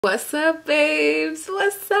What's up, babes?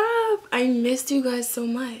 What's up? I missed you guys so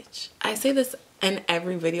much. I say this in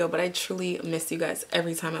every video, but I truly miss you guys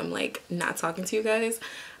every time I'm like not talking to you guys.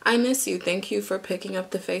 I miss you. Thank you for picking up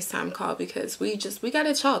the FaceTime call because we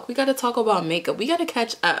gotta talk. We gotta talk about makeup. We gotta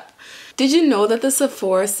catch up. Did you know that the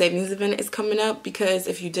Sephora savings event is coming up? Because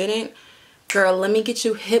if you didn't, girl, let me get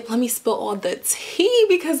you hip. Let me spill all the tea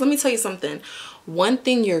because let me tell you something. One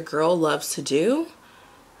thing your girl loves to do,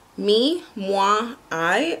 I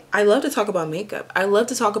love to talk about makeup. I love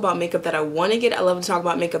to talk about makeup that I want to get. I love to talk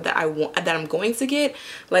about makeup that I'm going to get.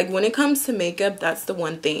 Like when it comes to makeup, that's the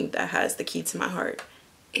one thing that has the key to my heart.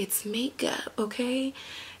 It's makeup, okay?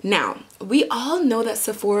 Now, we all know that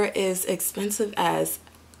Sephora is expensive as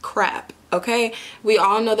crap, okay? We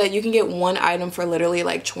all know that you can get one item for literally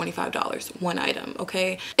like $25, one item,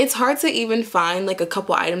 okay? It's hard to even find like a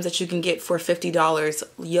couple items that you can get for $50,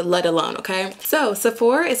 let alone, okay? So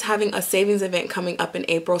Sephora is having a savings event coming up in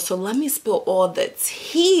April, so let me spill all the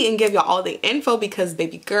tea and give y'all all the info because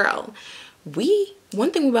baby girl, one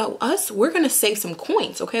thing about us, we're gonna save some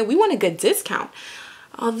coins, okay? We want a good discount.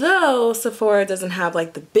 Although Sephora doesn't have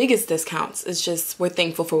like the biggest discounts, it's just we're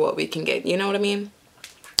thankful for what we can get, you know what I mean?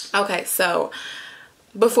 Okay, so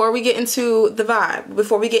before we get into the vibe,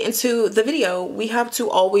 before we get into the video, we have to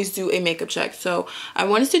always do a makeup check. So I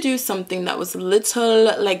wanted to do something that was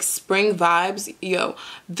little like spring vibes. Yo,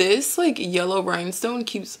 this like yellow rhinestone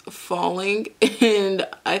keeps falling and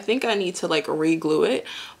I think I need to like re-glue it.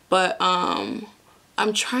 But I'm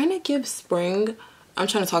trying to give spring, I'm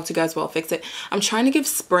trying to talk to you guys while I fix it. I'm trying to give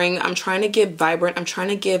spring, I'm trying to give vibrant, I'm trying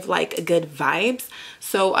to give like good vibes.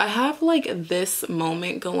 So I have like this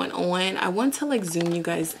moment going on. I want to like zoom you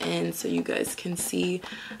guys in so you guys can see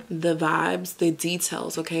the vibes, the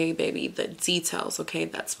details, okay baby, the details, okay?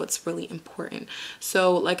 That's what's really important.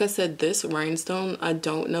 So like I said, this rhinestone, I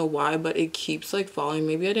don't know why, but it keeps like falling.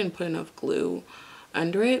 Maybe I didn't put enough glue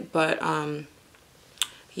under it, but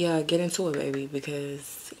yeah, get into it baby,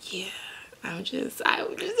 because yeah, I'm just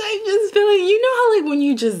feeling, you know how like when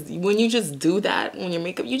you just do that on your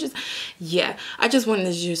makeup, yeah, I just wanted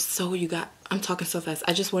to just I'm talking so fast.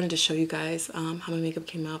 I just wanted to show you guys how my makeup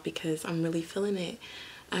came out because I'm really feeling it.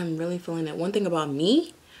 I'm really feeling it. One thing about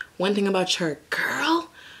me, one thing about your girl,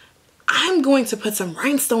 I'm going to put some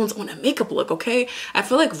rhinestones on a makeup look, okay? I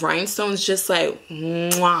feel like rhinestones just like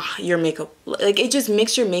mwah, your makeup, like it just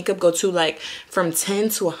makes your makeup go to like from 10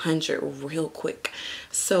 to 100 real quick.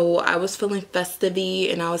 So I was feeling festive-y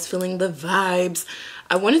and I was feeling the vibes.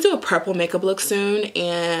 I want to do a purple makeup look soon,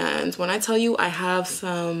 and when I tell you I have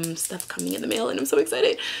some stuff coming in the mail and I'm so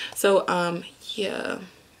excited. So yeah,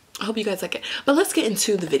 I hope you guys like it. But let's get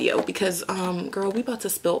into the video because girl, we about to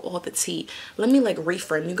spill all the tea. Let me like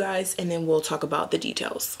reframe you guys and then we'll talk about the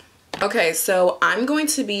details. Okay, so I'm going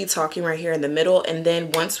to be talking right here in the middle, and then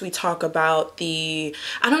once we talk about I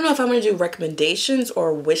don't know if I'm going to do recommendations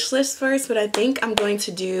or wish list first, but I think I'm going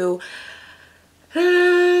to do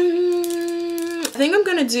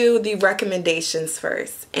the recommendations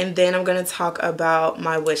first, and then I'm going to talk about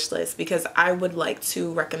my wish list because I would like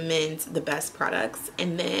to recommend the best products,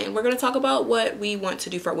 and then we're going to talk about what we want to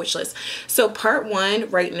do for our wish list. So part one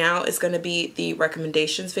right now is going to be the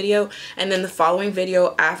recommendations video, and then the following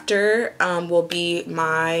video after will be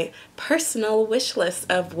my personal wish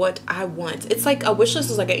list of what I want. It's like a wish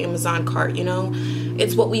list is like an Amazon cart, you know?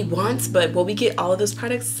 It's what we want, but will we get all of those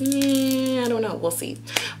products? I don't know. We'll see.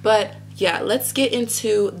 But yeah, let's get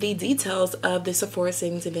into the details of the Sephora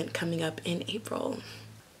savings event coming up in April.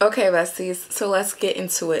 Okay, besties, so let's get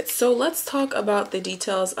into it. So let's talk about the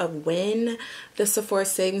details of when the Sephora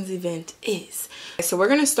savings event is. So we're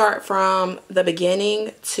going to start from the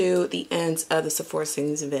beginning to the end of the Sephora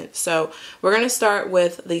savings event. So we're going to start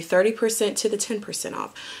with the 30% to the 10%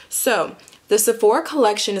 off. So the Sephora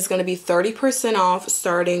collection is going to be 30% off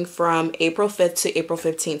starting from April 5th to April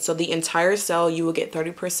 15th. So the entire sale, you will get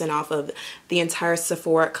 30% off of the entire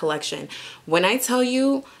Sephora collection. When I tell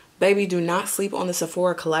you, baby, do not sleep on the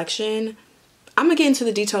Sephora collection. I'm gonna get into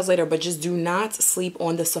the details later, but just do not sleep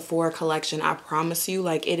on the Sephora collection. I promise you,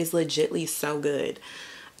 like, it is legitly so good.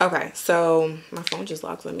 Okay, so my phone just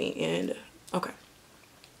locked on me, and okay.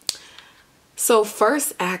 So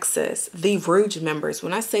first access, the Rouge members,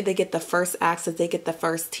 when I say they get the first access, they get the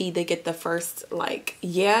first tea, they get the first, like,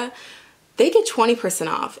 yeah, they get 20%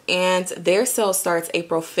 off, and their sale starts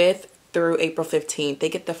April 5th through April 15th. They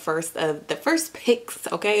get the first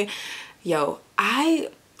picks, okay? Yo, I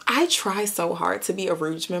try so hard to be a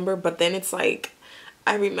Rouge member, but then it's like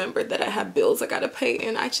I remember that I have bills I gotta pay,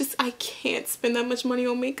 and I can't spend that much money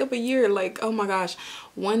on makeup a year. Like, oh my gosh,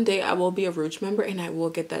 one day I will be a Rouge member and I will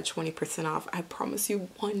get that 20% off. I promise you,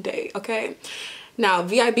 one day, okay? Now,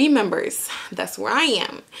 VIB members, that's where I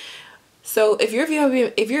am. So if you're a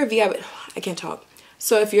VIB, I can't talk.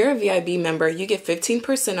 So if you're a VIB member, you get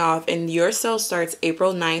 15% off and your sale starts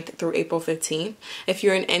April 9th through April 15th. If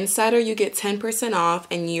you're an insider, you get 10% off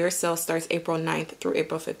and your sale starts April 9th through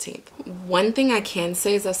April 15th. One thing I can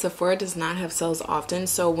say is that Sephora does not have sales often.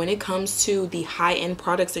 So when it comes to the high-end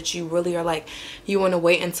products that you really are like, you want to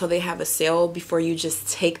wait until they have a sale before you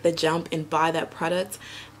just take the jump and buy that product,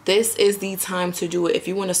 this is the time to do it. If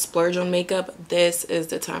you want to splurge on makeup, this is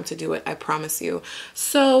the time to do it, I promise you.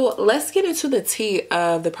 So let's get into the tea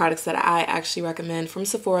of the products that I actually recommend from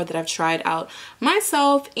Sephora that I've tried out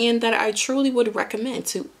myself and that I truly would recommend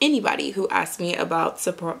to anybody who asks me about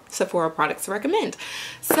Sephora products to recommend.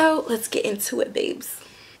 So let's get into it, babes.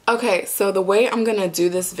 Okay, so the way I'm gonna do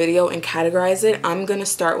this video and categorize it, I'm gonna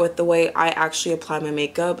start with the way I actually apply my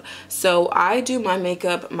makeup. So I do my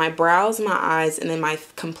makeup, my brows, my eyes, and then my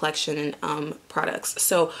complexion and products.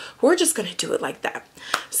 So we're just gonna do it like that.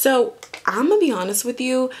 So I'm gonna be honest with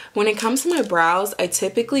you, when it comes to my brows, I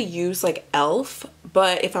typically use like e.l.f.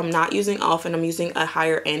 But if I'm not using e.l.f. and I'm using a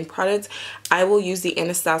higher end product, I will use the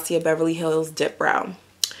Anastasia Beverly Hills Dip Brow.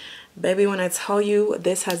 Baby, when I tell you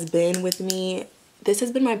this has been with me, this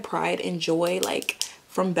has been my pride and joy, like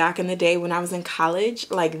from back in the day when I was in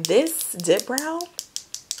college. Like this dip brow,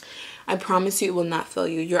 I promise you it will not fail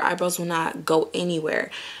you. Your eyebrows will not go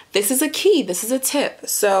anywhere. This is a key, this is a tip.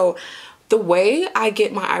 So the way I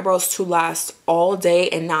get my eyebrows to last all day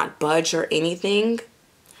and not budge or anything,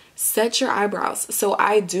 set your eyebrows. So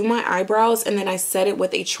I do my eyebrows and then I set it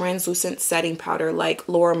with a translucent setting powder like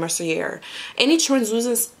Laura Mercier. Any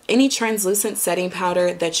translucent setting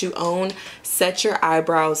powder that you own, set your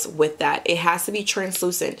eyebrows with that. It has to be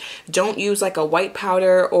translucent. Don't use like a white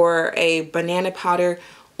powder or a banana powder.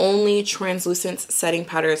 Only translucent setting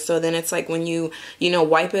powder. So then it's like when you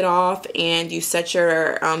wipe it off and you set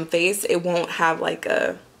your face, it won't have like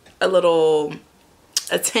a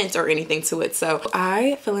tint or anything to it. So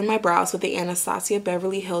I fill in my brows with the Anastasia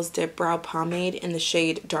Beverly Hills Dip Brow Pomade in the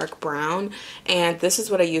shade Dark Brown. And this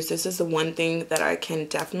is what I use. This is the one thing that I can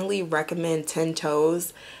definitely recommend 10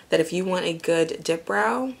 toes. That if you want a good dip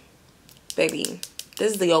brow, baby,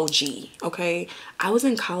 this is the OG, okay? I was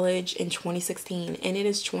in college in 2016 and it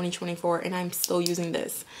is 2024 and I'm still using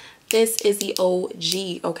this. This is the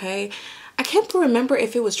OG, okay? I can't remember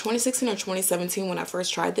if it was 2016 or 2017 when I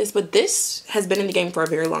first tried this, but this has been in the game for a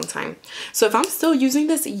very long time. So if I'm still using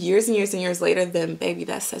this years and years and years later, then baby,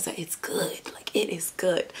 that says that it's good. Like, it is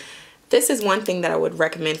good. This is one thing that I would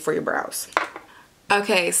recommend for your brows.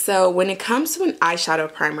 Okay, so when it comes to an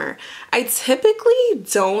eyeshadow primer, I typically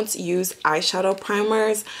don't use eyeshadow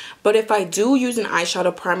primers, but if I do use an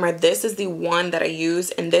eyeshadow primer, this is the one that I use,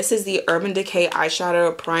 and this is the Urban Decay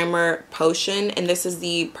Eyeshadow Primer Potion, and this is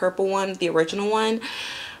the purple one, the original one.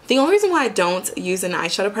 The only reason why I don't use an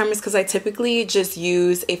eyeshadow primer is because I typically just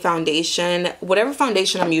use a foundation. Whatever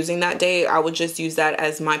foundation I'm using that day, I would just use that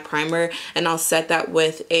as my primer and I'll set that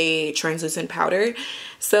with a translucent powder.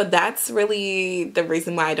 So that's really the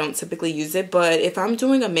reason why I don't typically use it. But if I'm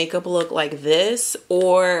doing a makeup look like this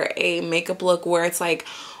or a makeup look where it's like,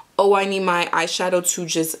 oh, I need my eyeshadow to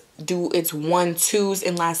just do its 1-2s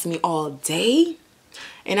and last me all day,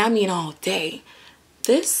 and I mean all day,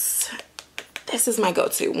 this is my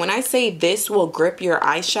go-to. When I say this will grip your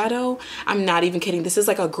eyeshadow, I'm not even kidding. This is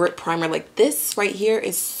like a grip primer. Like this right here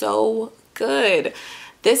is so good.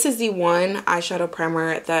 This is the one eyeshadow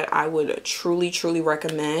primer that I would truly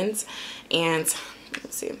recommend. And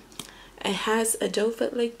let's see, it has a doe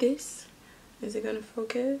foot like this. Is it gonna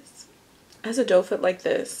focus? It has a doe foot like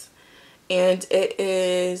this, and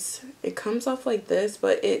it comes off like this,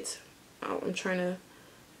 but I'm trying to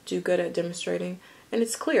do good at demonstrating, and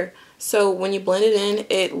it's clear. So when you blend it in,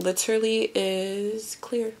 it literally is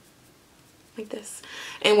clear like this.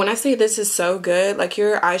 And when I say this is so good, like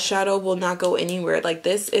your eyeshadow will not go anywhere. Like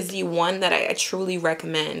this is the one that I truly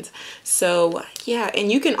recommend. So yeah,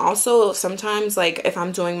 and you can also sometimes, like if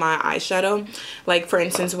I'm doing my eyeshadow, like for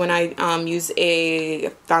instance when I use a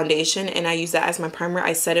foundation and I use that as my primer,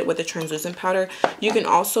 I set it with a translucent powder. You can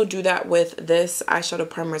also do that with this eyeshadow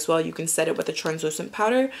primer as well. You can set it with a translucent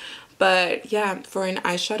powder. But yeah, for an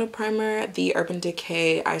eyeshadow primer, the Urban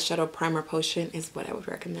Decay Eyeshadow Primer Potion is what I would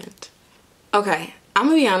recommend. Okay, I'm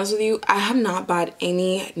gonna be honest with you, I have not bought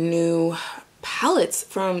any new palettes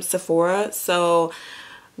from Sephora. So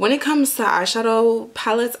when it comes to eyeshadow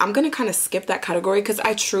palettes, I'm gonna kind of skip that category because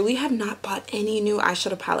I truly have not bought any new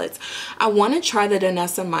eyeshadow palettes. I want to try the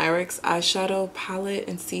Danessa Myricks eyeshadow palette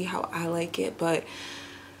and see how I like it, but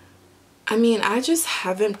I mean, I just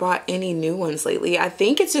haven't bought any new ones lately. I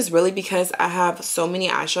think it's just really because I have so many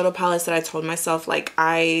eyeshadow palettes that I told myself like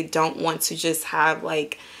I don't want to just have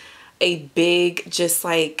like a big, just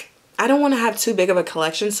like, I don't want to have too big of a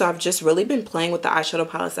collection. So I've just really been playing with the eyeshadow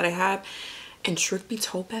palettes that I have. And truth be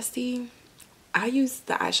told, bestie, I use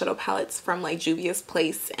the eyeshadow palettes from like Juvia's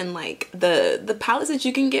Place, and like the palettes that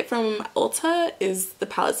you can get from Ulta is the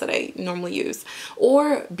palettes that I normally use.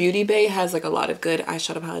 Or Beauty Bay has like a lot of good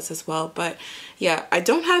eyeshadow palettes as well. But yeah, I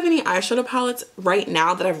don't have any eyeshadow palettes right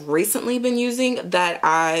now that I've recently been using that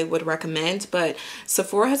I would recommend, but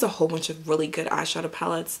Sephora has a whole bunch of really good eyeshadow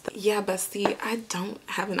palettes. Yeah, bestie, I don't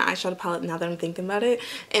have an eyeshadow palette now that I'm thinking about it,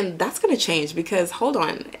 and that's gonna change because hold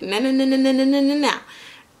on, no.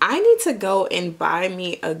 I need to go and buy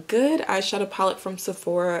me a good eyeshadow palette from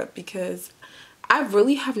Sephora because I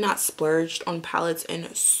really have not splurged on palettes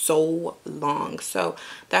in so long. So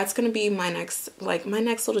that's going to be my next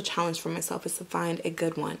little challenge for myself, is to find a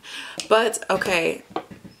good one. But okay,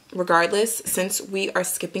 regardless, since we are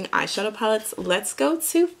skipping eyeshadow palettes, let's go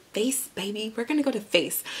to face, baby. We're going to go to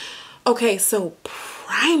face. Okay, so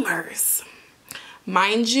primers.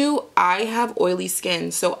 Mind you, I have oily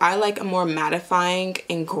skin, so I like a more mattifying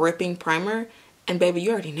and gripping primer. And baby,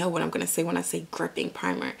 you already know what I'm going to say when I say gripping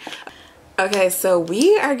primer. Okay, so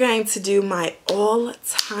we are going to do my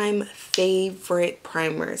all-time favorite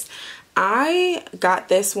primers. I got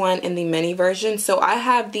this one in the mini version. So I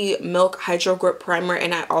have the Milk Hydro Grip Primer,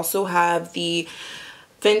 and I also have the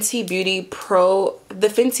Fenty Beauty Pro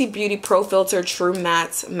Filter True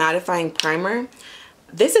Matte Mattifying Primer.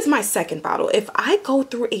 This is my second bottle. If I go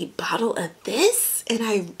through a bottle of this and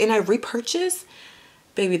I repurchase,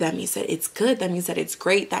 baby, that means that it's good. That means that it's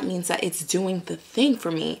great. That means that it's doing the thing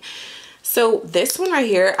for me. So this one right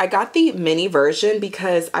here, I got the mini version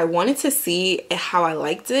because I wanted to see how I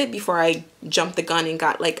liked it before I jumped the gun and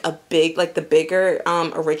got like a big, like the bigger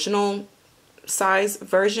original size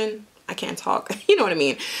version. I can't talk. You know what I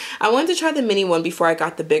mean? I wanted to try the mini one before I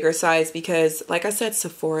got the bigger size because, like I said,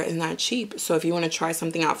 Sephora is not cheap. So if you want to try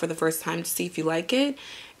something out for the first time to see if you like it,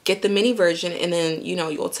 get the mini version, and then, you know,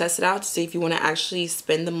 you'll test it out to see if you want to actually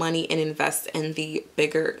spend the money and invest in the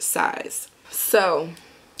bigger size. So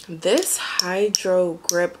this Hydro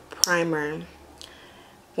Grip Primer,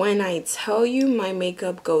 when I tell you my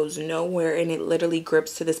makeup goes nowhere and it literally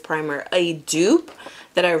grips to this primer. A dupe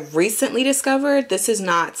that I recently discovered,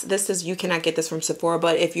 you cannot get this from Sephora,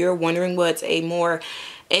 but if you're wondering what a more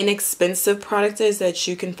inexpensive product is that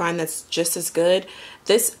you can find that's just as good,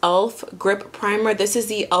 this e.l.f. Grip Primer, this is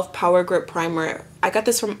the e.l.f. Power Grip Primer. I got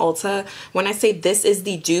this from Ulta. When I say this is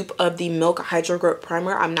the dupe of the Milk Hydro Grip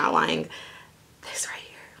Primer, I'm not lying. This right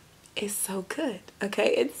is so good.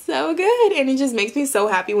 Okay, it's so good, and it just makes me so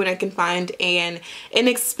happy when I can find an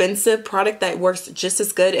inexpensive product that works just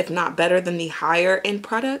as good, if not better, than the higher end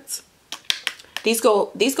products. These go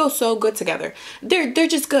so good together. They're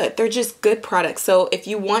just good. They're just good products. So if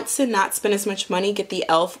you want to not spend as much money, get the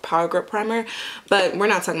e.l.f. Power Grip Primer. But we're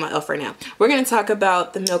not talking about e.l.f. right now. We're going to talk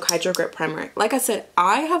about the Milk Hydro Grip Primer. Like I said,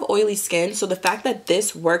 I have oily skin, so the fact that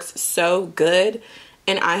this works so good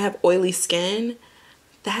and I have oily skin,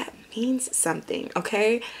 that means something,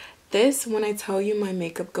 okay? This, when I tell you my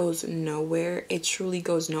makeup goes nowhere, it truly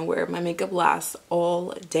goes nowhere. My makeup lasts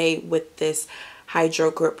all day with this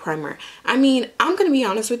Hydro Grip Primer. I mean, I'm gonna be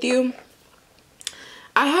honest with you,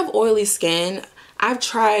 I have oily skin. I've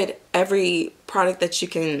tried every product that you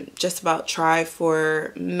can just about try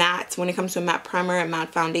for matte, when it comes to a matte primer and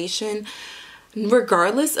matte foundation.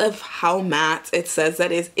 Regardless of how matte it says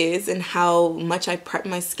that it is and how much I prep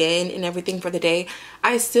my skin and everything for the day,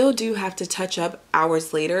 I still do have to touch up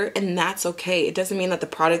hours later, and that's okay. It doesn't mean that the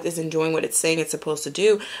product isn't doing what it's saying it's supposed to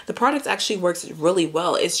do. The product actually works really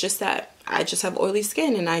well. It's just that I just have oily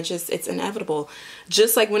skin, and it's inevitable.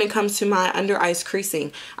 Just like when it comes to my under eyes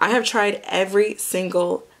creasing, I have tried every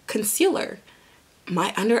single concealer.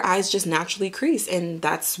 My under eyes just naturally crease, and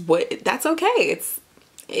that's okay.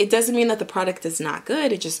 It doesn't mean that the product is not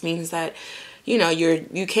good. It just means that, you know,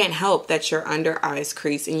 you can't help that your under eyes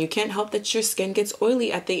crease, and you can't help that your skin gets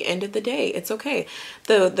oily at the end of the day. It's okay.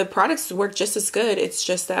 The products work just as good. It's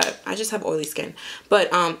just that I just have oily skin. But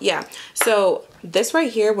yeah, so this right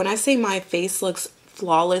here, when I say my face looks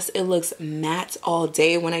flawless, it looks matte all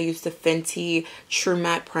day when I use the Fenty True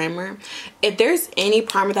Matte Primer. If there's any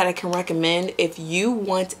primer that I can recommend if you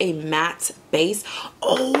want a matte base,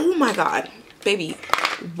 oh my god, baby,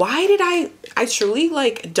 why did I truly,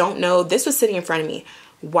 like, don't know. This was sitting in front of me.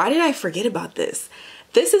 Why did I forget about this?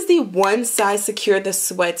 This is the One Size Secure the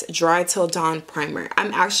Sweat Dry Till Dawn Primer.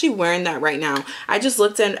 I'm actually wearing that right now. I just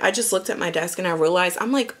looked at my desk and I realized,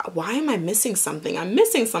 I'm like, why am I missing something? I'm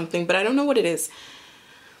missing something, but I don't know what it is.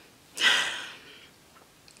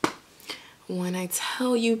 When I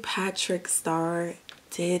tell you Patrick Starr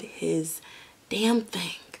did his damn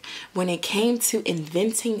thing when it came to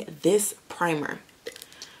inventing this primer.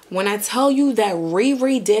 When I tell you that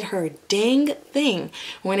Riri did her dang thing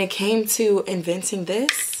when it came to inventing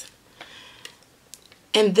this.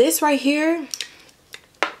 And this right here.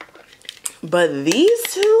 But these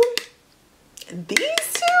two,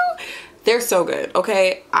 they're so good,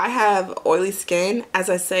 okay? I have oily skin, as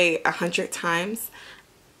I say 100 times.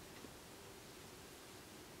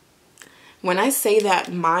 When I say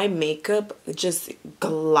that my makeup just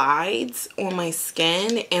glides on my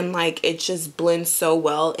skin and like it just blends so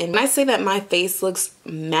well. And when I say that my face looks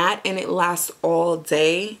matte and it lasts all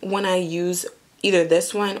day when I use either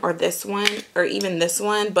this one or even this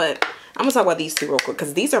one. But I'm gonna talk about these two real quick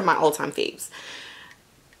because these are my all-time faves.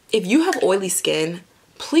 If you have oily skin,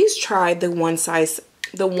 please try the one size,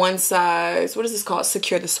 what is this called?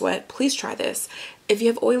 Secure the Sweat. Please try this. If you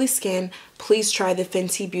have oily skin, please try the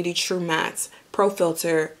Fenty Beauty True Matte Pro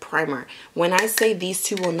Filter Primer. When I say these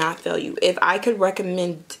two will not fail you, if I could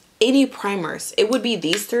recommend any primers, it would be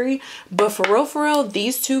these three. But for real,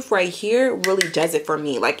 these two right here really does it for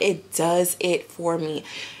me. Like, it does it for me.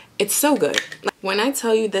 It's so good. When I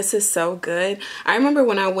tell you this is so good, I remember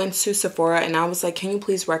when I went to Sephora and I was like, can you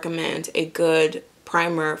please recommend a good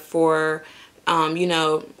primer for, you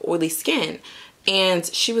know, oily skin? And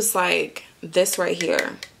she was like, this right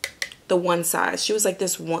here, the One Size. She was like,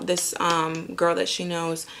 this girl that she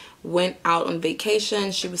knows went out on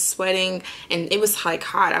vacation. She was sweating and it was like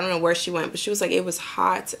hot. I don't know where she went, but she was like, it was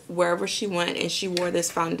hot wherever she went, and she wore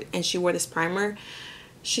this primer.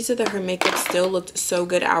 She said that her makeup still looked so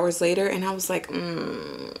good hours later, and I was like,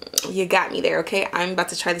 you got me there, okay? I'm about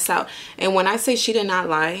to try this out. And when I say she did not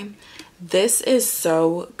lie, this is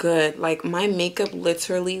so good. Like, my makeup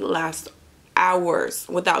literally lasts hours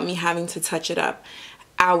without me having to touch it up.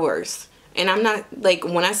 Hours. And I'm not, like,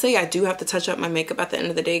 when I say I do have to touch up my makeup at the end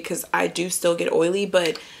of the day, because I do still get oily,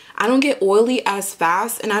 but I don't get oily as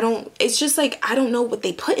fast. And it's just like, I don't know what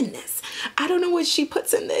they put in this. I don't know what she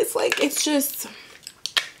puts in this. Like, it's just,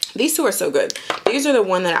 these two are so good. These are the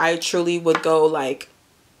one that I truly would go, like,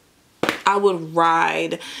 I would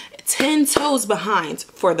ride 10 toes behind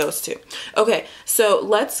for those two. Okay, so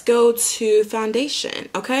let's go to foundation,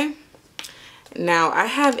 okay? Now, I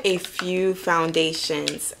have a few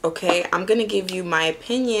foundations, okay? I'm going to give you my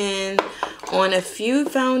opinion on a few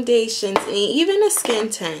foundations and even a skin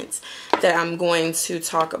tint that I'm going to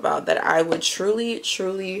talk about that I would truly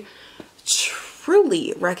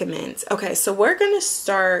recommend. Okay, so we're going to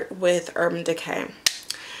start with Urban Decay.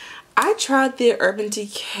 I tried the Urban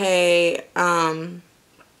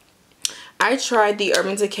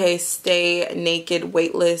Decay, Stay Naked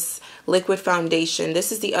Weightless Liquid Foundation.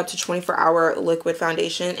 This is the up to 24-hour liquid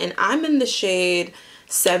foundation, and I'm in the shade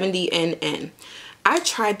 70NN. I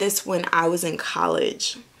tried this when I was in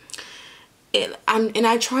college. And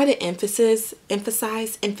I try to emphasize,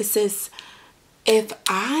 if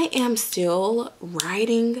I am still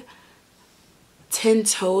riding 10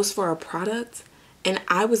 toes for a product and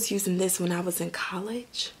I was using this when I was in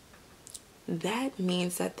college, that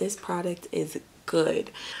means that this product is good.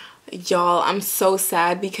 Y'all, I'm so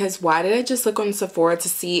sad because why did I just look on Sephora to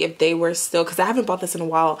see if they were still, because I haven't bought this in a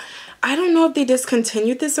while. I don't know if they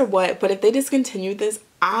discontinued this or what, but if they discontinued this,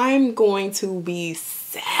 I'm going to be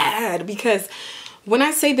sad, because when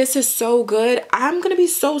I say this is so good, I'm going to be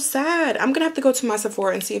so sad. I'm going to have to go to my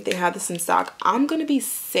Sephora and see if they have this in stock. I'm going to be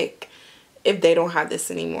sick if they don't have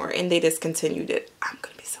this anymore and they discontinued it. I'm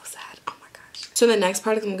going to be so sad. Oh my gosh. So the next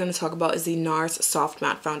product I'm going to talk about is the NARS Soft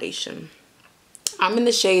Matte Foundation. I'm in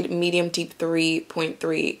the shade Medium Deep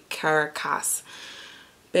 3.3 Caracas.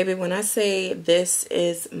 Baby, when I say this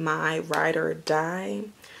is my ride or die,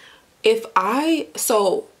 if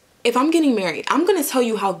I'm getting married, I'm going to tell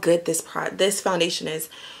you how good this foundation is.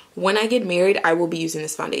 When I get married, I will be using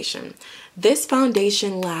this foundation. This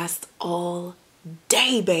foundation lasts all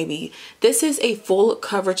day, baby. This is a full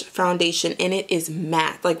coverage foundation and it is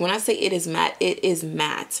matte. Like, when I say it is matte, it is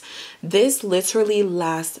matte. This literally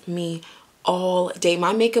lasts me all day.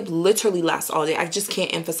 My makeup literally lasts all day. I just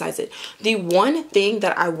can't emphasize it. The one thing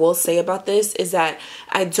that I will say about this is that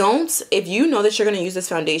if you know that you're going to use this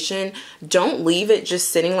foundation, don't leave it just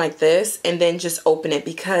sitting like this and then just open it,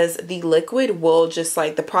 because the liquid will just,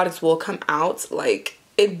 like, the products will come out, like,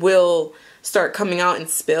 it will start coming out and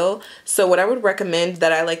spill. So what I would recommend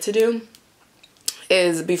that I like to do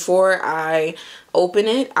is before I open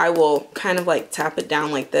it, I will kind of like tap it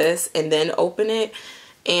down like this and then open it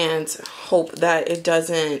and hope that it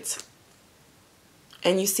doesn't,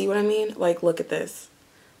 and you see what I mean? Like, look at this.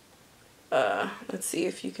 Let's see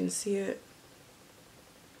if you can see it.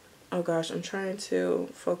 Oh gosh, I'm trying to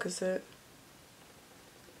focus it.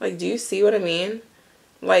 Like, do you see what I mean?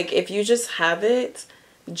 Like, if you just have it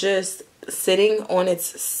just sitting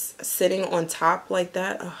on top like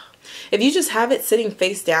that. Ugh. If you just have it sitting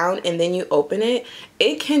face down and then you open it,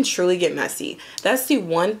 it can truly get messy. That's the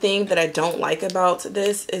one thing that I don't like about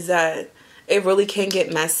this, is that it really can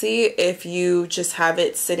get messy if you just have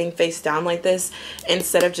it sitting face down like this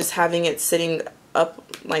instead of just having it sitting up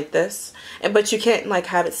like this. But you can't like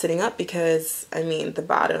have it sitting up because, I mean, the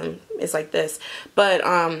bottom is like this. But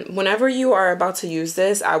whenever you are about to use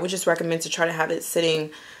this, I would just recommend to try to have it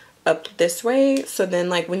sitting up this way, so then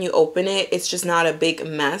like when you open it, it's just not a big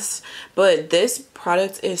mess. But this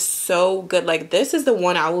product is so good. Like, this is the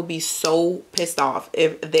one I will be so pissed off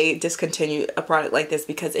if they discontinue a product like this,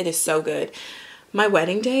 because it is so good. My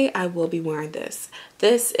wedding day, I will be wearing this.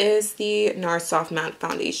 This is the NARS Soft Matte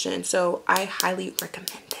Foundation, so I highly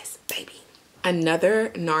recommend this, baby. Another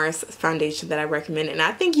NARS foundation that I recommend, and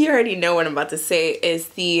I think you already know what I'm about to say, is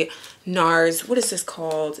the NARS, what is this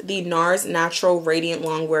called? The NARS Natural Radiant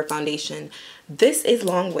Longwear Foundation. This is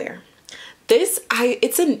longwear.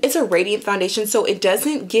 It's a radiant foundation, so it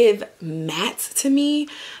doesn't give matte to me,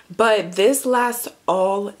 but this lasts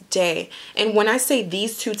all day. And when I say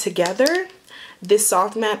these two together, this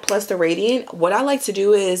soft matte plus the radiant, what I like to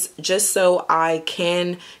do is, just so I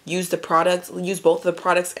can use both of the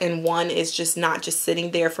products, and one is just not just sitting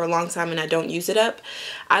there for a long time and I don't use it up,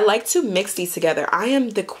 I like to mix these together. I am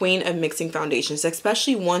the queen of mixing foundations,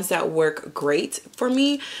 especially ones that work great for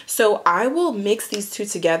me. So I will mix these two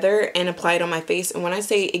together and apply it on my face, and when I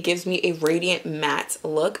say it gives me a radiant matte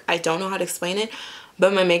look, I don't know how to explain it,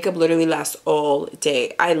 but my makeup literally lasts all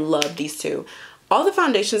day. I love these two. All the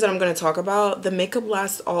foundations that I'm going to talk about, the makeup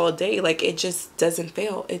lasts all day. Like, it just doesn't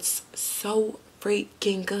fail. It's so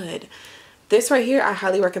freaking good. This right here, I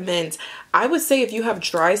highly recommend. I would say if you have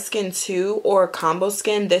dry skin too, or combo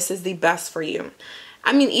skin, this is the best for you.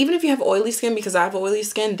 I mean, even if you have oily skin, because I have oily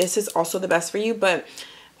skin, this is also the best for you. But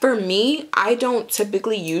for me, I don't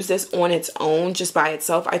typically use this on its own, just by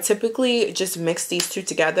itself. I typically just mix these two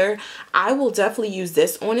together. I will definitely use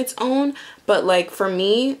this on its own, but like for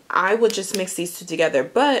me, I would just mix these two together.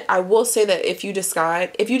 But I will say that if you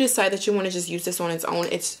decide that you want to just use this on its own,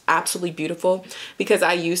 it's absolutely beautiful, because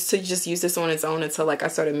I used to just use this on its own until like I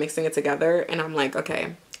started mixing it together, and I'm like,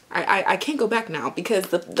 okay, I can't go back now, because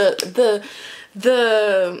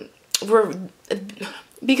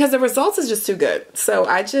because the results is just too good. So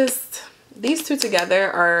these two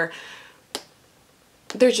together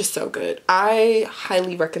they're just so good. I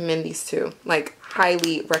highly recommend these two, like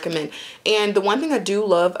highly recommend. And the one thing I do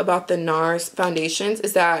love about the NARS foundations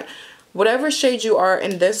is that whatever shade you are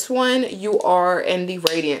in this one, you are in the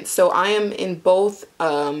radiant. So I am in both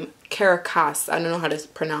Caracas, I don't know how to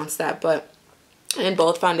pronounce that, but in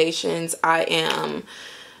both foundations I am,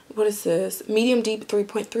 what is this, medium deep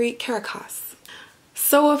 3.3 Caracas.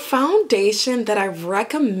 So a foundation that I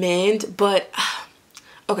recommend, but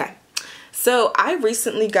okay. So I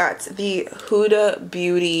recently got the Huda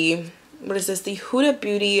Beauty, what is this? The Huda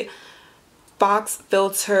Beauty Fox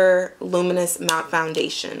Filter Luminous Matte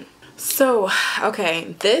Foundation. So,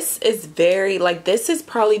 okay, this is this is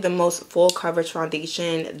probably the most full coverage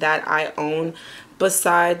foundation that I own,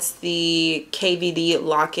 besides the KVD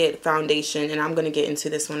Lock-It foundation, and I'm going to get into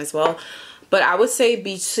this one as well. But I would say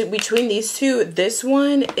between these two, this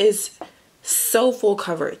one is so full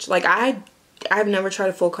coverage. Like, I've never tried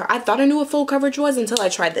a full coverage. I thought I knew what full coverage was until I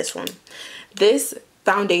tried this one. This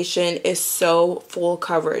foundation is so full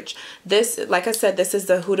coverage. This, like I said, this is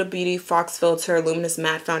the Huda Beauty Fox Filter Luminous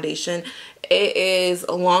Matte Foundation. It is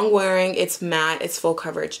long wearing, it's matte, it's full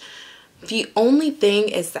coverage. The only thing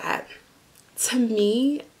is that, to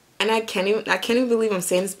me, and I can't even believe I'm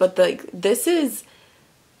saying this, but this is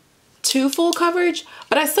too full coverage,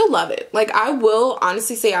 but I still love it. Like, I will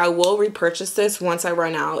honestly say I will repurchase this once I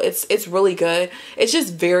run out. It's really good. It's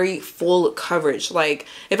just very full coverage. Like,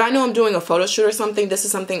 if I know I'm doing a photo shoot or something, this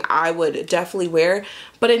is something I would definitely wear.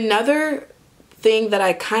 But another thing that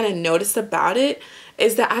I kind of noticed about it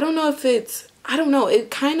is that I don't know, it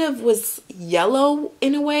kind of was yellow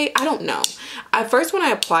in a way. I don't know. At first, when I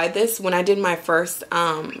applied this, when I did my first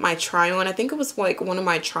my try on, I think it was like one of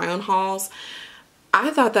my try on hauls, I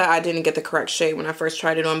thought that I didn't get the correct shade when I first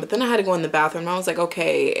tried it on, but then I had to go in the bathroom and I was like,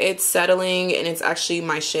 okay, it's settling and it's actually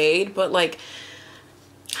my shade, but like,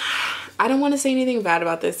 I don't want to say anything bad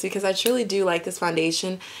about this because I truly do like this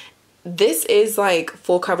foundation. This is like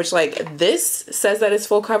full coverage. Like this says that it's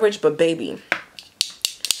full coverage, but baby,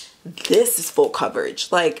 this is full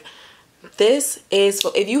coverage. Like this is,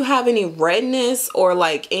 if you have any redness or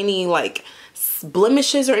like any like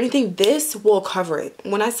blemishes or anything, this will cover it.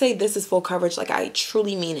 When I say this is full coverage, like I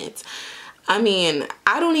truly mean it. I mean,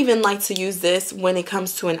 I don't even like to use this when it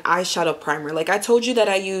comes to an eyeshadow primer. Like I told you that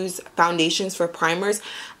I use foundations for primers.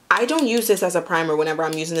 I don't use this as a primer whenever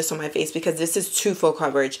I'm using this on my face because this is too full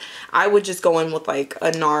coverage. I would just go in with like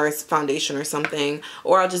a NARS foundation or something,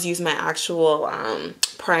 or I'll just use my actual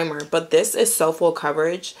primer. But this is so full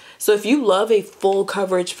coverage. So if you love a full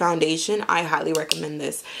coverage foundation, I highly recommend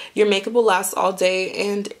this. Your makeup will last all day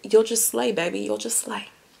and you'll just slay, baby. You'll just slay.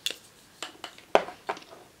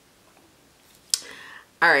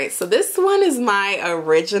 Alright, so this one is my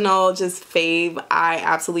original just fave. I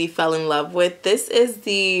absolutely fell in love with. This is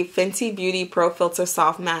the Fenty Beauty Pro Filt'r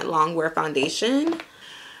Soft Matte Longwear Foundation.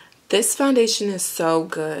 This foundation is so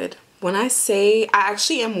good. When I say, I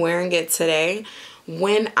actually am wearing it today.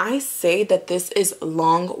 When I say that this is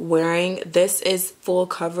long wearing, this is full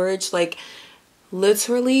coverage. Like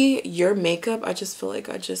literally your makeup, I just feel like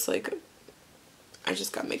I just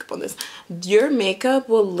got makeup on this. Your makeup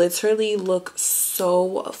will literally look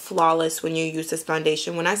so flawless when you use this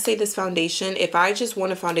foundation. When I say this foundation, if I just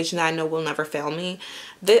want a foundation that I know will never fail me,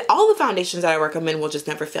 all the foundations that I recommend will just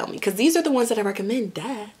never fail me because these are the ones that I recommend,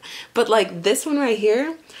 duh. But like this one right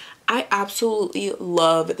here, I absolutely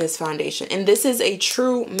love this foundation. And this is a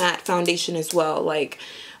true matte foundation as well. Like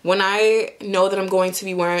when I know that I'm going to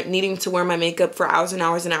be needing to wear my makeup for hours and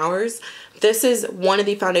hours and hours, this is one of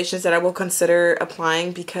the foundations that I will consider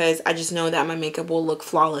applying because I just know that my makeup will look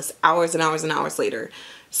flawless hours and hours and hours later.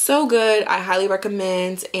 So good. I highly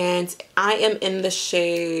recommend. And I am in the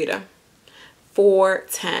shade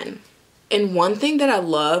 410. And one thing that I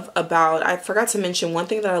love about, I forgot to mention, one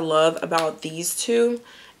thing that I love about these two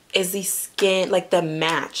is the skin, like the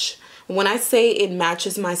match. When I say it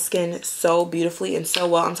matches my skin so beautifully and so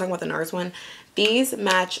well, I'm talking about the NARS one. These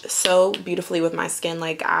match so beautifully with my skin.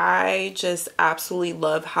 Like I just absolutely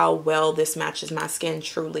love how well this matches my skin,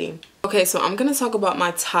 truly. Okay, so I'm going to talk about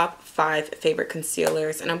my top 5 favorite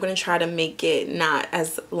concealers and I'm going to try to make it not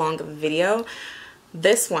as long of a video.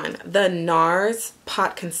 This one, the NARS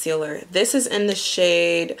Pot Concealer. This is in the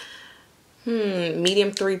shade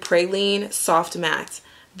medium 3 Praline Soft Matte.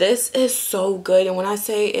 This is so good, and when I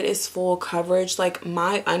say it is full coverage, like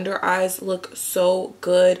my under eyes look so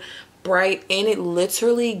good, bright, and it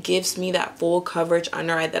literally gives me that full coverage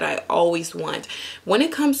under eye that I always want. When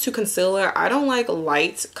it comes to concealer, I don't like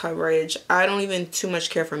light coverage. I don't even too much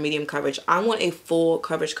care for medium coverage. I want a full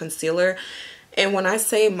coverage concealer. And when I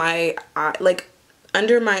say my eye, like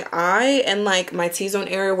under my eye and like my T-zone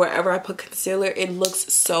area, wherever I put concealer, it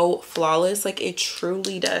looks so flawless. Like it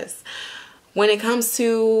truly does. When it comes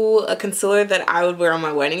to a concealer that I would wear on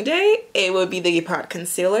my wedding day, it would be the Pot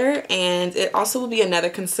Concealer, and it also will be another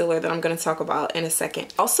concealer that I'm going to talk about in a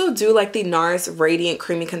second. Also do like the NARS Radiant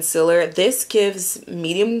Creamy Concealer. This gives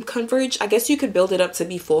medium coverage. I guess you could build it up to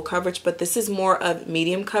be full coverage, but this is more of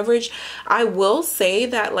medium coverage. I will say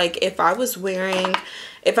that like if I was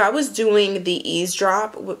doing the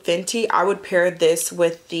Eavesdrop with Fenty, I would pair this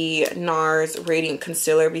with the NARS Radiant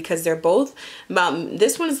Concealer because they're both about,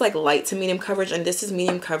 this one is like light to medium coverage and this is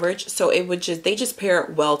medium coverage, so it would just, they just pair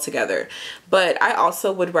well together. But I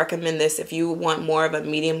also would recommend this if you want more of a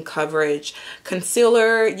medium coverage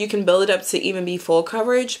concealer. You can build it up to even be full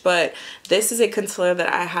coverage, but this is a concealer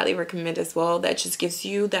that I highly recommend as well, that just gives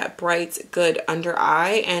you that bright, good under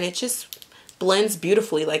eye, and it just blends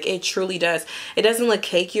beautifully. Like it truly does. It doesn't look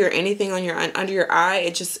cakey or anything on your under your eye.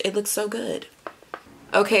 It looks so good.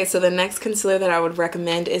 Okay, so the next concealer that I would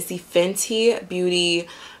recommend is the Fenty Beauty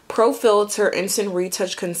Pro Filt'r Instant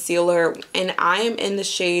Retouch Concealer, and I am in the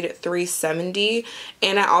shade 370,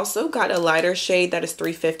 and I also got a lighter shade that is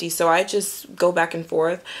 350, so I just go back and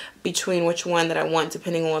forth between which one that I want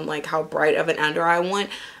depending on like how bright of an under eye I want.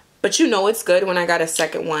 But you know it's good when I got a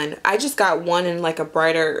second one. I just got one in like a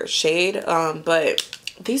brighter shade, but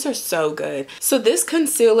these are so good. So this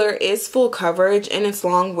concealer is full coverage and it's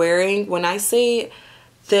long wearing. When I say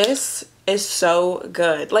this is so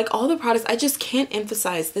good, like all the products, I just can't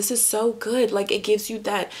emphasize, this is so good. Like it gives you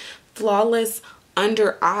that flawless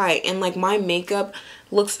under eye, and like my makeup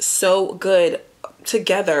looks so good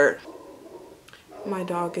together. My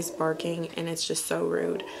dog is barking and it's just so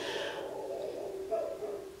rude.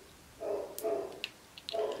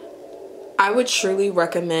 I would truly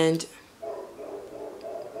recommend,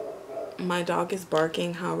 my dog is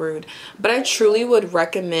barking, how rude. But I truly would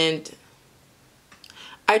recommend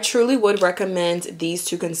I truly would recommend these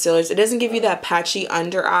two concealers. It doesn't give you that patchy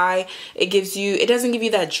under eye. It doesn't give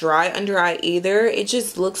you that dry under eye either. It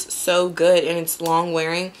just looks so good and it's long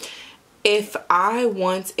wearing. If I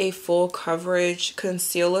want a full coverage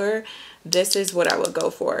concealer, this is what I would go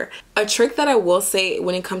for. A trick that I will say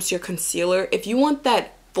when it comes to your concealer, if you want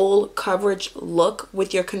that full coverage look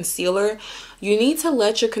with your concealer, you need to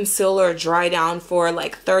let your concealer dry down for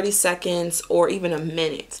like 30 seconds or even a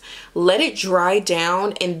minute. Let it dry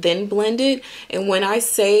down and then blend it. And when I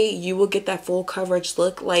say you will get that full coverage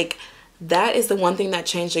look, like that is the one thing that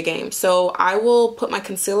changed the game. So I will put my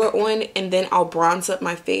concealer on and then I'll bronze up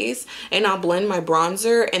my face and I'll blend my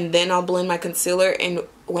bronzer and then I'll blend my concealer. And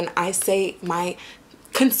when I say my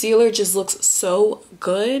concealer just looks so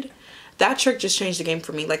good, that trick just changed the game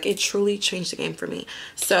for me. Like, it truly changed the game for me.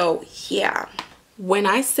 So yeah, when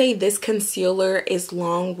I say this concealer is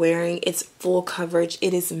long wearing, it's full coverage,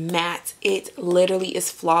 it is matte, it literally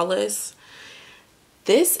is flawless.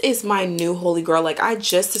 This is my new holy grail. Like, I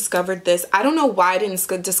just discovered this. I don't know why I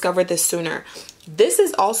didn't discover this sooner. This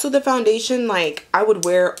is also the foundation like I would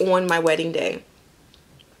wear on my wedding day.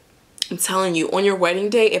 I'm telling you, on your wedding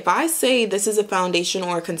day, if I say this is a foundation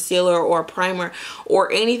or a concealer or a primer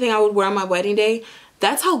or anything I would wear on my wedding day,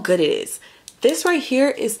 that's how good it is. This right here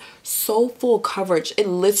is so full coverage. It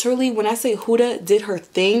literally, when I say Huda did her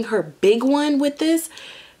thing, her big one with this,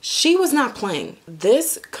 she was not playing.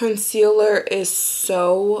 This concealer is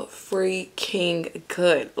so freaking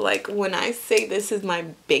good. Like, when I say this is my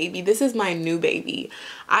baby, this is my new baby.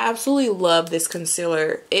 I absolutely love this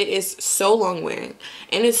concealer. It is so long wearing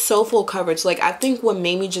and it's so full coverage. Like, I think what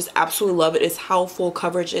made me just absolutely love it is how full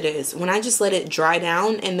coverage it is. When I just let it dry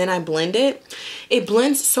down and then I blend it, it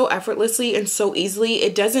blends so effortlessly and so easily.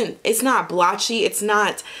 It's not blotchy, it's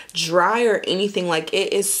not dry or anything. Like,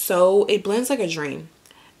 it blends like a dream.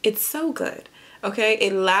 It's so good. Okay,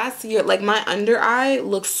 it lasts like my under eye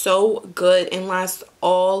looks so good and lasts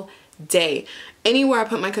all day. Anywhere I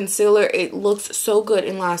put my concealer, it looks so good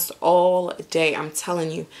and lasts all day. I'm telling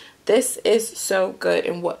you, this is so good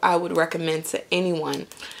and what I would recommend to anyone.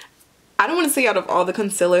 I don't want to say out of all the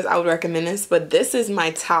concealers I would recommend this, but this is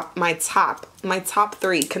my top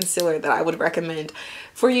 3 concealer that I would recommend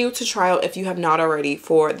for you to try out if you have not already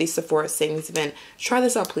for the Sephora savings event. Try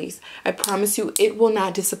this out, please. I promise you it will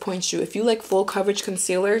not disappoint you. If you like full coverage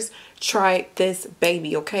concealers, try this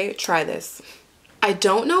baby, okay? Try this. I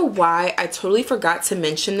don't know why I totally forgot to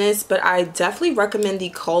mention this, but I definitely recommend the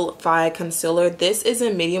Cult Fi concealer. This is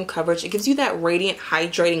a medium coverage. It gives you that radiant,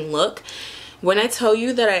 hydrating look. When I tell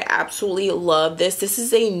you that I absolutely love this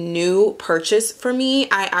is a new purchase for me.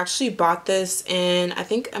 I actually bought this I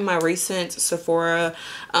think in my recent Sephora.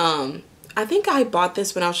 I think I bought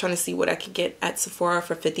this when I was trying to see what I could get at Sephora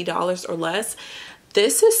for $50 or less.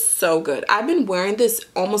 This is so good. I've been wearing this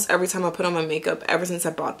almost every time I put on my makeup ever since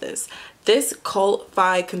I bought this. This Cult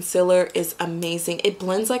Fi concealer is amazing. It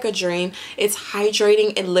blends like a dream. It's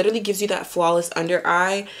hydrating. It literally gives you that flawless under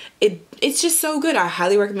eye. It's just so good. I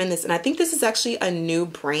highly recommend this. And I think this is actually a new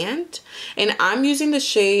brand. And I'm using the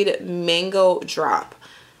shade Mango Drop.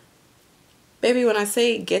 Baby, when I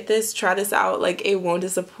say get this, try this out, like, it won't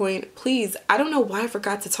disappoint. Please, I don't know why I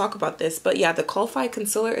forgot to talk about this, but yeah, the Cult Fi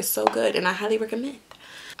concealer is so good and I highly recommend.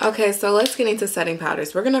 Okay, so let's get into setting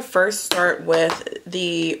powders. We're going to first start with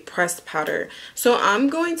the pressed powder. So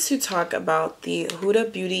I'm going to talk about the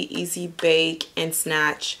Huda Beauty Easy Bake and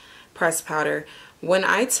Snatch pressed powder. When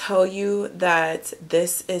I tell you that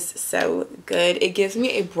this is so good, it gives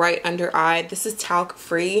me a bright under eye. This is talc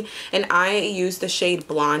free and I use the shade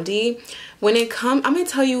Blondie. I'm going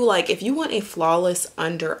to tell you, like, if you want a flawless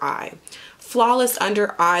under eye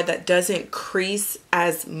that doesn't crease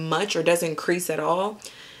as much or doesn't crease at all,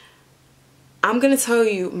 I'm going to tell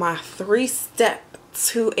you my 3-step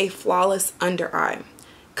to a flawless under eye.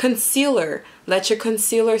 Concealer. Let your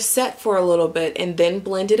concealer set for a little bit and then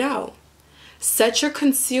blend it out. Set your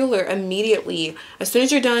concealer immediately. As soon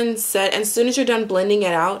as you're done blending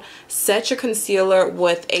it out, set your concealer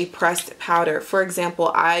with a pressed powder. For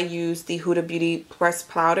example, I use the Huda Beauty pressed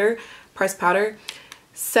powder.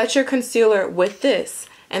 Set your concealer with this.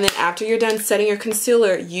 And then after you're done setting your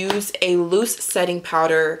concealer, use a loose setting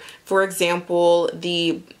powder. For example,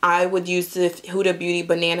 I would use the Huda Beauty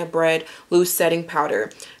Banana Bread loose setting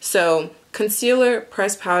powder. So concealer,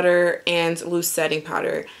 pressed powder, and loose setting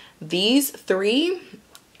powder. These 3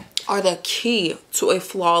 are the key to a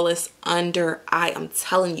flawless under eye. I'm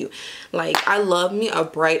telling you, like, I love me a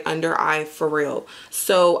bright under eye for real.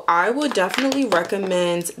 So I would definitely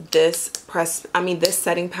recommend this this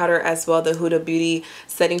setting powder as well, the Huda Beauty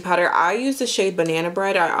setting powder. I use the shade Banana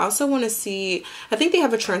Bread. I also want to see, I think they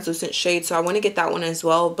have a translucent shade, so I want to get that one as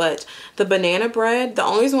well. But the Banana Bread, the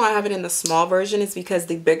only reason why I have it in the small version is because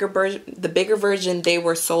the bigger version, they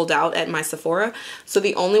were sold out at my Sephora. So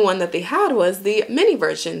the only one that they had was the mini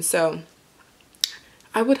version. So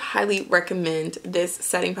I would highly recommend this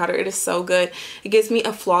setting powder. It is so good. It gives me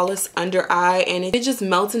a flawless under eye, and it just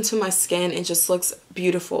melts into my skin and just looks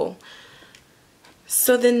beautiful.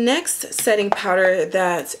 So the next setting powder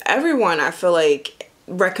that everyone, I feel like,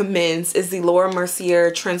 recommends is the Laura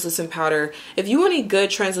Mercier translucent powder. If you want a good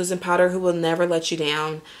translucent powder who will never let you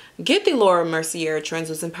down, get the Laura Mercier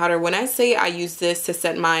translucent powder. When I say I use this to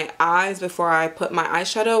set my eyes before I put my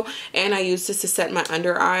eyeshadow, and I use this to set my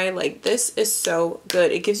under eye, like, this is so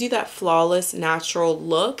good. It gives you that flawless natural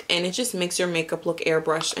look, and it just makes your makeup look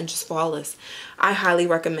airbrushed and just flawless. I highly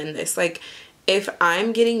recommend this. Like, if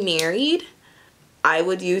I'm getting married, I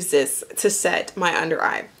would use this to set my under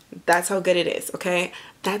eye. That's how good it is, okay?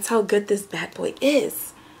 That's how good this bad boy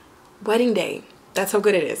is. Wedding day. That's how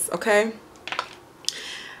good it is, okay?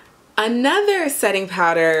 Another setting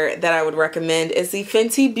powder that I would recommend is the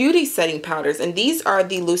Fenty Beauty setting powders, and these are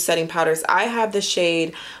the loose setting powders. I have the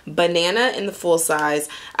shade Banana in the full size,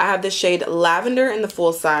 I have the shade Lavender in the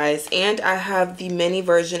full size, and I have the mini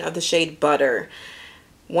version of the shade Butter.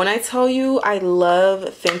 When I tell you I love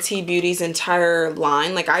Fenty Beauty's entire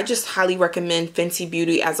line, like, I just highly recommend Fenty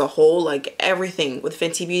Beauty as a whole. Like, everything with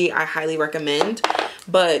Fenty Beauty I highly recommend.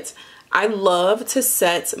 But I love to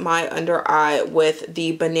set my under eye with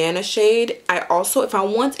the Banana shade. I also, if I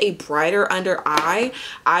want a brighter under eye,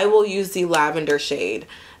 I will use the Lavender shade.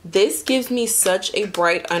 This gives me such a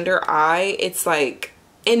bright under eye. It's like,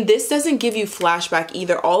 and this doesn't give you flashback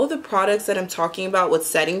either. All of the products that I'm talking about with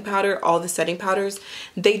setting powder, all the setting powders,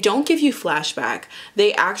 they don't give you flashback.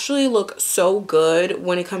 They actually look so good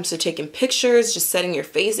when it comes to taking pictures, just setting your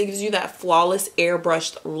face. It gives you that flawless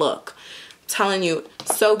airbrushed look. I'm telling you,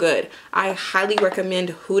 so good. I highly recommend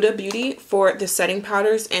Huda Beauty for the setting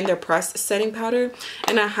powders and their pressed setting powder.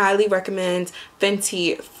 And I highly recommend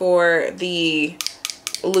Fenty for the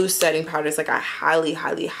loose setting powders. Like, I highly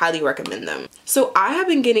recommend them. So I have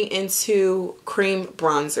been getting into cream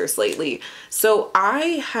bronzers lately. So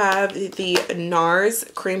I have the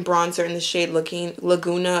NARS cream bronzer in the shade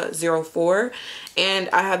Laguna 04, and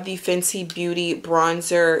I have the Fenty Beauty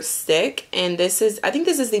bronzer stick, and this is, I think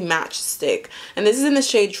this is the match stick, and this is in the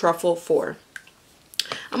shade Truffle 4.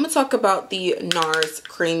 I'm gonna talk about the NARS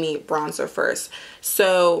creamy bronzer first.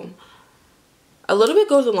 So a little bit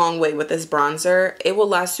goes a long way with this bronzer. It will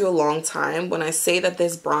last you a long time. When I say that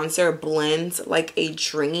this bronzer blends like a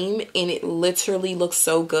dream, and it literally looks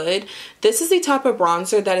so good. This is the type of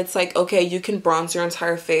bronzer that it's like, okay, you can bronze your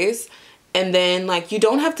entire face, and then, like, you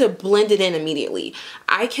don't have to blend it in immediately.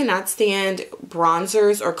 I cannot stand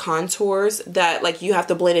bronzers or contours that, like, you have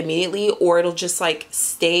to blend immediately, or it'll just, like,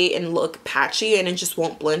 stay and look patchy and it just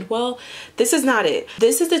won't blend well. This is not it.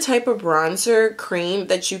 This is the type of bronzer cream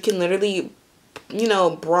that you can literally, you know,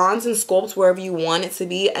 bronze and sculpt wherever you want it to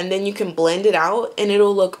be, and then you can blend it out and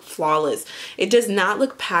it'll look flawless. It does not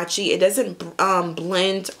look patchy. It doesn't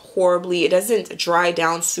blend horribly. It doesn't dry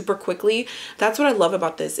down super quickly. That's what I love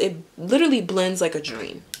about this. It literally blends like a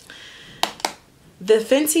dream. The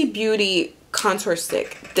Fenty Beauty contour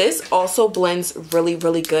stick, this also blends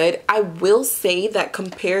really good. I will say that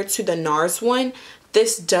compared to the NARS one,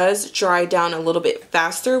 this does dry down a little bit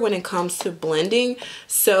faster when it comes to blending.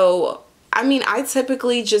 So I mean, I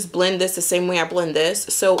typically just blend this the same way I blend this.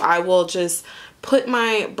 So I will just put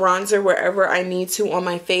my bronzer wherever I need to on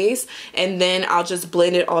my face, and then I'll just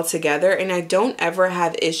blend it all together. And I don't ever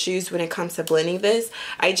have issues when it comes to blending this.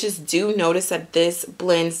 I just do notice that this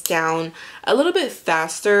blends down a little bit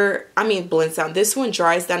faster. I mean, blends down. This one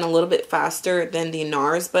dries down a little bit faster than the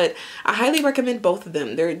NARS, but I highly recommend both of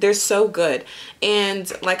them. They're so good.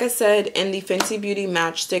 And like I said, in the Fenty Beauty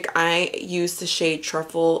Matchstick, I use the shade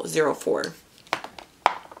Truffle 04.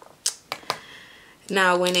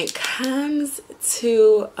 Now, when it comes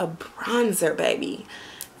to a bronzer, baby,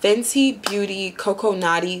 Fenty Beauty Coco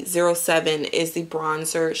Naughty 07 is the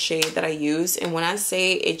bronzer shade that I use. And when I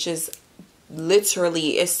say it just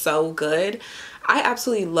literally is so good, I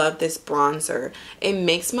absolutely love this bronzer. It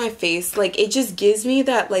makes my face, like, it just gives me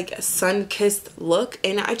that, like, sun-kissed look,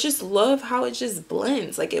 and I just love how it just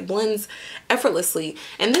blends. Like, it blends effortlessly.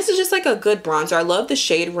 And this is just like a good bronzer. I love the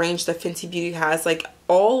shade range that Fenty Beauty has, like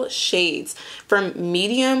all shades from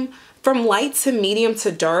medium from light to medium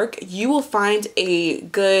to dark, you will find a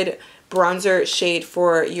good bronzer shade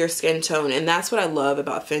for your skin tone. And that's what I love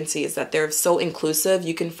about Fenty, is that they're so inclusive.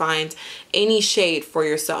 You can find any shade for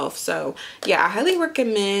yourself. So yeah, I highly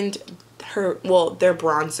recommend their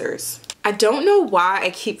bronzers. I don't know why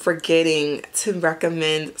I keep forgetting to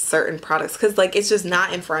recommend certain products, because like it's just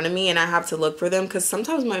not in front of me and I have to look for them, because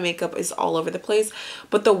sometimes my makeup is all over the place.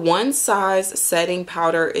 But the One Size setting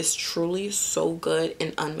powder is truly so good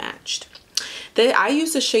and unmatched. I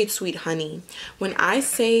use the shade Sweet Honey. When I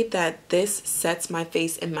say that this sets my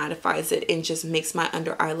face and mattifies it and just makes my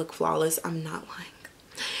under eye look flawless, I'm not lying.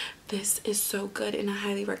 This is so good and I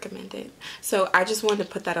highly recommend it. So I just wanted to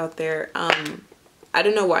put that out there. I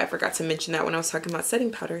don't know why I forgot to mention that when I was talking about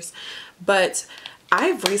setting powders, but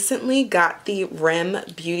I've recently got the Rem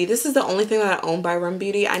Beauty. This is the only thing that I own by Rem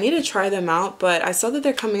Beauty. I need to try them out, but I saw that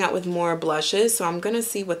they're coming out with more blushes, so I'm gonna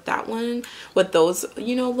see what those,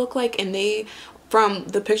 you know, look like. And from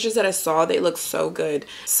the pictures that I saw, they look so good.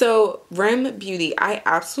 So Rem Beauty, I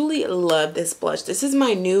absolutely love this blush. This is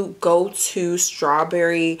my new go-to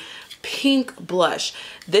strawberry pink blush.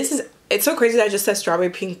 It's so crazy that I just said strawberry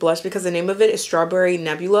pink blush, because the name of it is Strawberry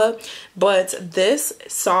Nebula. But this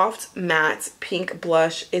soft matte pink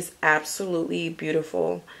blush is absolutely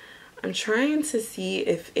beautiful. I'm trying to see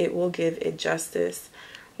if it will give it justice.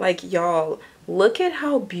 Like, y'all, look at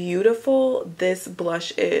how beautiful this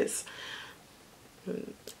blush is.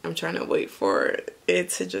 I'm trying to wait for it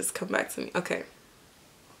to just come back to me. Okay.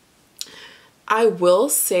 I will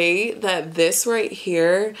say that this right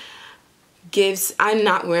here I'm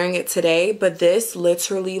not wearing it today, but this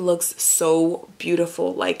literally looks so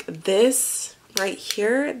beautiful. Like this right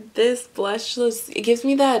here, this blush it gives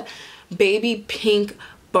me that baby pink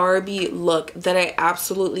Barbie look that I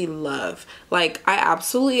absolutely love. Like, I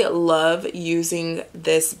absolutely love using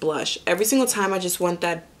this blush. Every single time I just want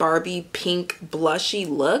that Barbie pink blushy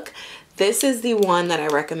look, this is the one that I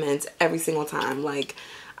recommend every single time. Like,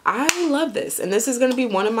 I love this, and this is going to be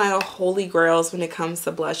one of my holy grails when it comes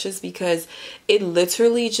to blushes, because it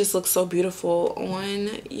literally just looks so beautiful on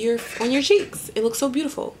your cheeks. It looks so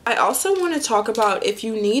beautiful. I also want to talk about, if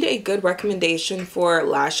you need a good recommendation for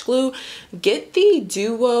lash glue, get the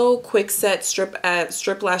Duo Quick Set Strip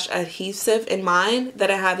Lash Adhesive. In mine that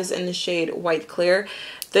I have is in the shade White Clear.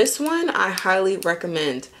 This one I highly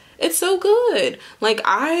recommend. It's so good. Like,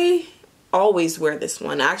 I always wear this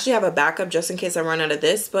one. I actually have a backup just in case I run out of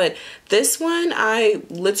this, but this one I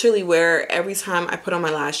literally wear every time I put on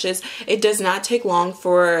my lashes. It does not take long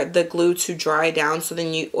for the glue to dry down, so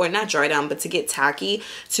then or not dry down, but to get tacky,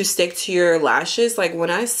 to stick to your lashes. Like, when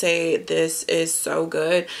I say this is so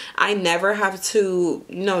good, I never have to,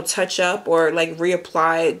 you know, touch up or like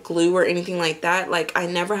reapply glue or anything like that. Like, I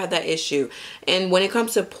never had that issue. And when it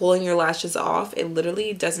comes to pulling your lashes off, it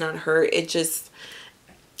literally does not hurt.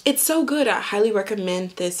 It's so good. I highly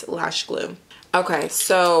recommend this lash glue. Okay,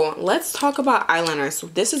 so let's talk about eyeliners. So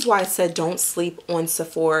this is why I said don't sleep on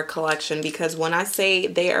Sephora collection, because when I say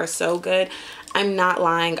they are so good, I'm not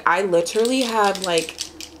lying. I literally have, like,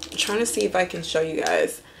 I'm trying to see if I can show you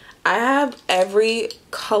guys. I have every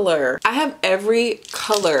color. I have every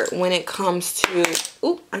color when it comes to,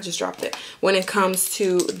 ooh, I just dropped it. When it comes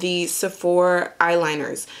to the Sephora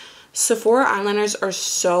eyeliners. Sephora eyeliners are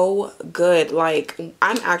so good. Like,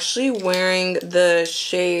 I'm actually wearing the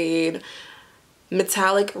shade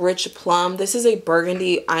Metallic Rich Plum. This is a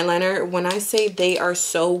burgundy eyeliner. When I say they are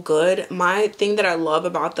so good, my thing that I love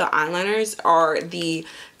about the eyeliners are the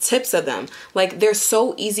tips of them. Like, they're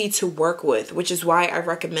so easy to work with, which is why I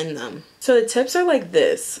recommend them. So the tips are like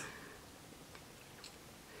this.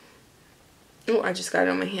 Oh, I just got it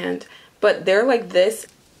on my hand. But they're like this.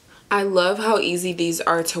 I love how easy these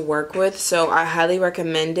are to work with, so I highly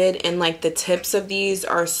recommend it. And like, the tips of these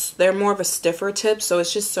they're more of a stiffer tip, so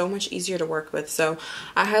it's just so much easier to work with. So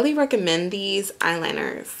I highly recommend these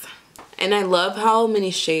eyeliners. And I love how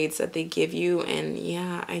many shades that they give you. And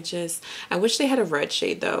yeah, I wish they had a red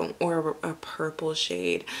shade though, or a purple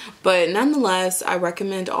shade. But nonetheless, I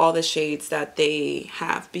recommend all the shades that they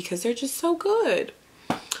have because they're just so good.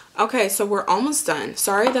 Okay, so we're almost done.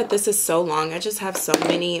 Sorry that this is so long. I just have so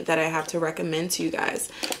many that I have to recommend to you guys.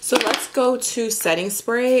 So let's go to setting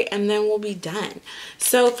spray and then we'll be done.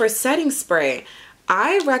 So for setting spray,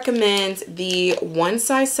 I recommend the One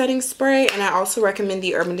Size setting spray, and I also recommend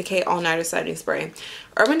the Urban Decay All Nighter setting spray.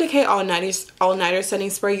 Urban Decay All Nighter setting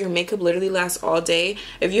spray, your makeup literally lasts all day.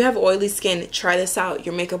 If you have oily skin, try this out.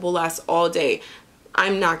 Your makeup will last all day.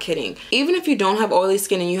 I'm not kidding. Even if you don't have oily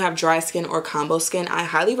skin and you have dry skin or combo skin, I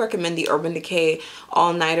highly recommend the Urban Decay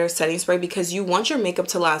All Nighter Setting Spray because you want your makeup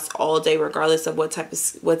to last all day regardless of what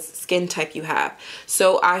skin type you have.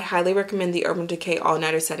 So I highly recommend the Urban Decay All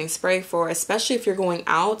Nighter Setting Spray for especially if you're going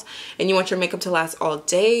out and you want your makeup to last all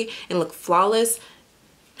day and look flawless.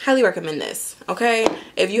 Highly recommend this, okay?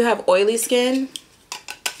 If you have oily skin,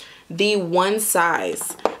 the one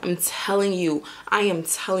size, I am telling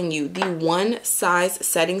you, the one size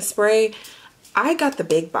setting spray, I got the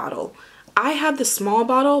big bottle. I have the small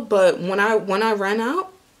bottle, but when I run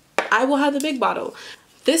out, I will have the big bottle.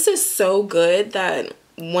 This is so good that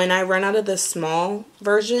when I run out of the small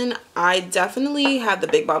version, I definitely have the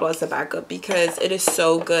big bottle as a backup because it is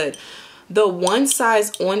so good. The one size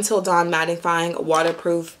On Till Dawn mattifying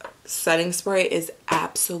waterproof setting spray is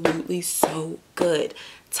absolutely so good.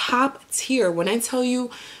 Top tier. When I tell you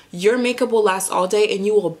your makeup will last all day and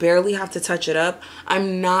you will barely have to touch it up,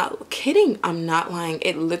 I'm not kidding. I'm not lying.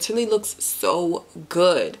 It literally looks so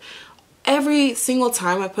good. Every single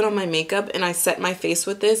time I put on my makeup and I set my face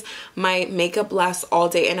with this, my makeup lasts all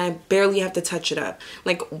day and I barely have to touch it up.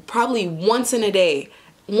 Like probably once in a day.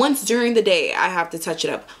 Once during the day, I have to touch it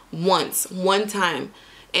up. One time.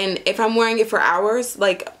 And if I'm wearing it for hours,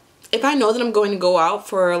 like if I know that I'm going to go out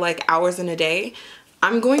for like hours in a day,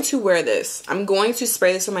 I'm going to wear this. I'm going to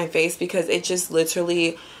spray this on my face because it just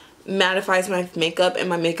literally mattifies my makeup and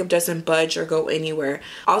my makeup doesn't budge or go anywhere.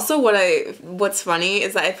 Also, what's funny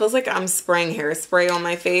is that it feels like I'm spraying hairspray on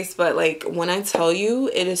my face, but like when I tell you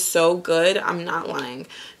it is so good, I'm not lying.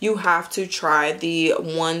 You have to try the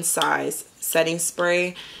one size setting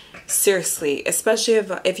spray. Seriously, especially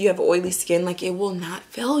if you have oily skin, like it will not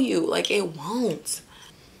fail you. Like it won't.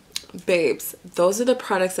 Babes, those are the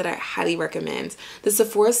products that I highly recommend. The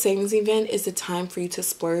Sephora savings event is the time for you to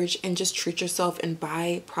splurge and just treat yourself and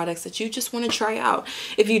buy products that you just want to try out.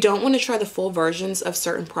 If you don't want to try the full versions of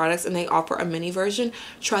certain products and they offer a mini version,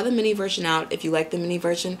 try the mini version out. If you like the mini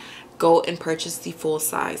version, go and purchase the full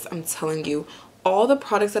size. I'm telling you, all the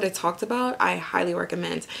products that I talked about, I highly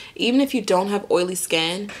recommend. Even if you don't have oily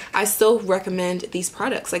skin, I still recommend these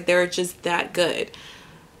products. Like they're just that good.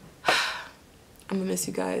 I'm gonna miss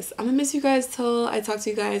you guys. I'm gonna miss you guys till I talk to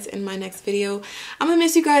you guys in my next video. I'm gonna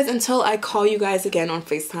miss you guys until I call you guys again on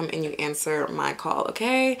FaceTime and you answer my call,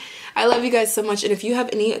 okay? I love you guys so much. And if you have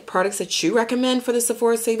any products that you recommend for the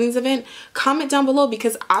Sephora savings event, comment down below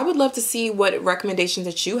because I would love to see what recommendations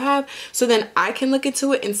that you have so then I can look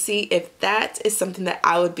into it and see if that is something that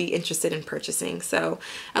I would be interested in purchasing. So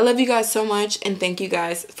I love you guys so much and thank you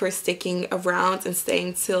guys for sticking around and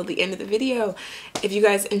staying till the end of the video. If you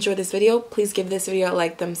guys enjoyed this video, please give this video a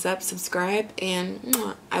like, thumbs up, subscribe, and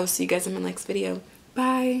I will see you guys in my next video.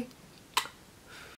 Bye.